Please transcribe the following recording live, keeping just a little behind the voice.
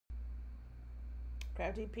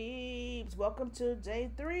Crafty peeps, welcome to day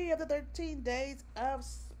 3 of the 13 days of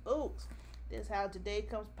Spooks. This is how today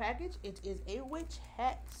comes packaged. It is a witch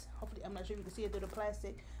hat. Hopefully, I'm not sure if you can see it through the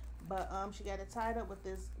plastic, but she got it tied up with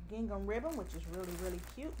this gingham ribbon, which is really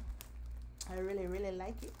cute. I really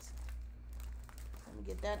like it. Let me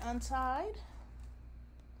get that untied.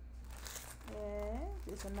 And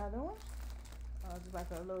there's another one. It's like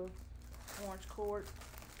a little orange cord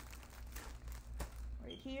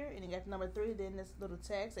right here, and you got number 3. Then this little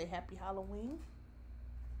tag say Happy Halloween.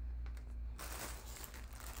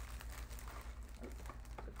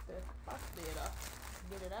 Put the box lid off,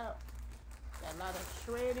 get it out. Got a lot of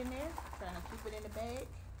shred in there, trying to keep it in the bag.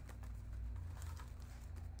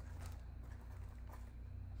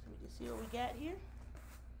 So we can see what we got here.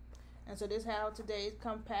 And so this is how today's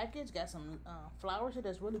come packaged. Got some flowers here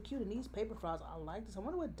that's really cute, and these paper flowers, I like this. I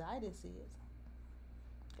wonder what dye this is.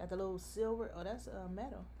 Got the little silver. Oh, that's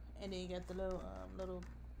metal. And then you got the little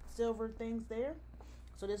silver things there.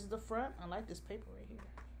 So this is the front. I like this paper right here.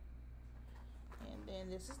 And then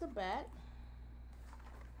this is the back.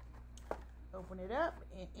 Open it up,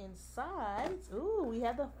 and inside, ooh, we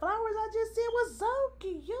have the flowers I just said was so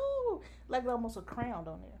cute. Like almost a crown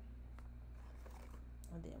on there.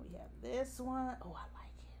 And then we have this one. Oh, I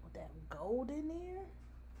like it with that gold in there.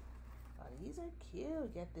 Oh, these are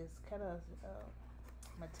cute. Got this kind of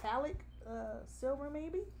metallic silver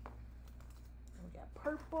maybe. And we got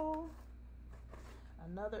purple.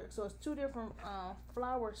 Another, so it's 2 different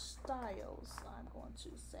flower styles, I'm going to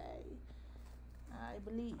say, I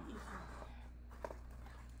believe.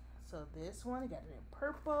 So this one, got it in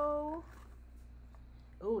purple.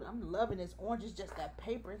 Ooh, I'm loving this orange. It's just that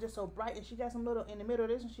paper. It's just so bright. And she got some little, in the middle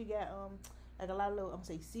of this one, she got like a lot of little, I'm gonna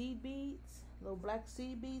say seed beads. Little black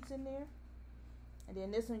seed beads in there. And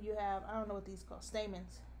then this one you have, I don't know what these called,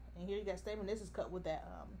 stamens. And here you got stamen. This is cut with that,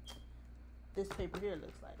 this paper here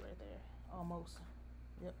looks like right there. Almost.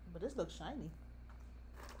 Yep, but this looks shiny.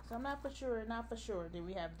 So I'm not for sure. Then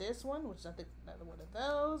we have this one, which I think another one of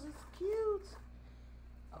those is cute.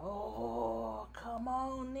 Oh, come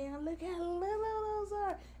on now. Look how little those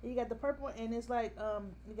are. And you got the purple one, and it's like,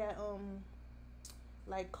 you got,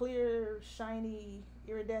 like clear, shiny,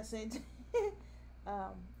 iridescent,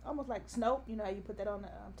 almost like snow. You know how you put that on the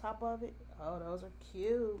top of it? Oh, those are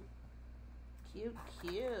cute. Cute.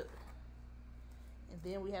 And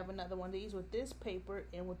then we have another one of these with this paper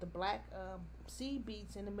and with the black seed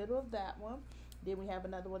beads in the middle of that one. Then we have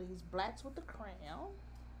another one of these blacks with the crown.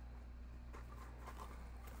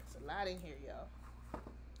 There's a lot in here, y'all.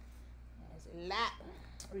 There's a lot.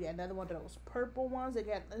 We got another one of those purple ones.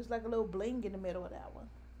 There's like a little bling in the middle of that one.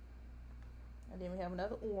 And then we have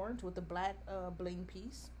another orange with the black bling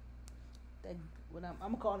piece. That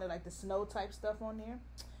I'm calling it like the snow type stuff on there.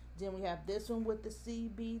 Then we have this one with the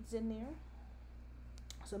seed beads in there.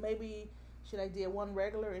 So maybe should I do one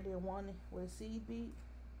regular and then one with a seed bead?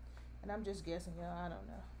 And I'm just guessing, y'all. I don't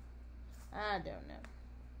know.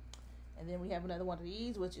 And then we have another one of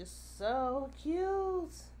these, which is so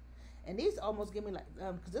cute. And these almost give me like,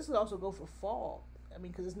 because this would also go for fall. I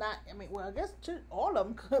mean, because it's not, well, I guess all of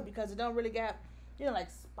them could, because it don't really got, like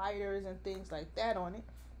spiders and things like that on it.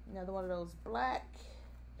 Another one of those black.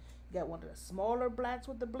 You got one of the smaller blacks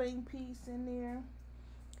with the bling piece in there.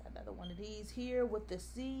 Got another one of these here with the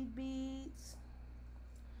seed beads.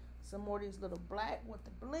 Some more of these little black with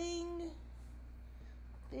the bling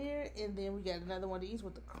there. And then we got another one of these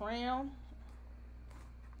with the crown.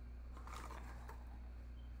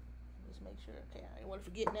 Just make sure. Okay, I didn't want to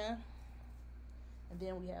forget now. And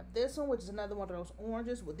then we have this one, which is another one of those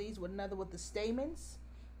oranges with these, with another with the stamens.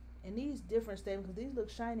 And these different stamens, because these look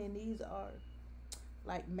shiny and these are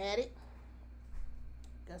like matted.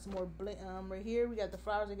 Got some more right here. We got the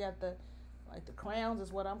flowers. We got the crowns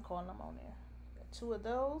is what I'm calling them on there. Got 2 of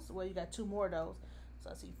those. Well, you got 2 more of those.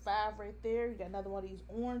 So I see 5 right there. You got another one of these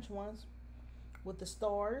orange ones with the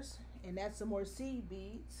stars, and that's some more seed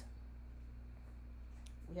beads.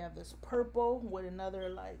 We have this purple with another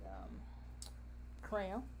like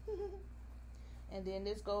crown. And then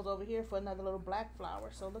this goes over here for another little black flower.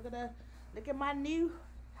 So look at that. Look at my new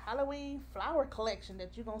Halloween flower collection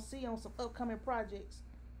that you're going to see on some upcoming projects.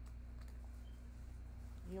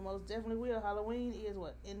 You most definitely will. Halloween is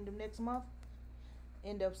what? End of next month?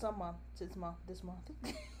 End of some month. This month.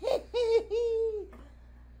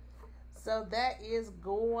 So that is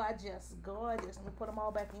gorgeous. Let me put them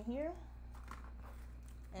all back in here.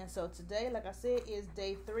 And so today, like I said, is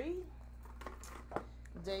day 3.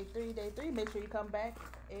 Day three. Make sure you come back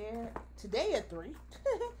and today at 3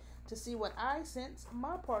 to see what I sent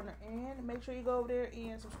my partner. And make sure you go over there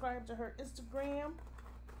and subscribe to her Instagram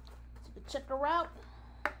so you can check her out.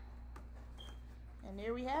 And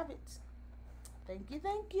there we have it. Thank you,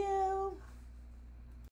 thank you.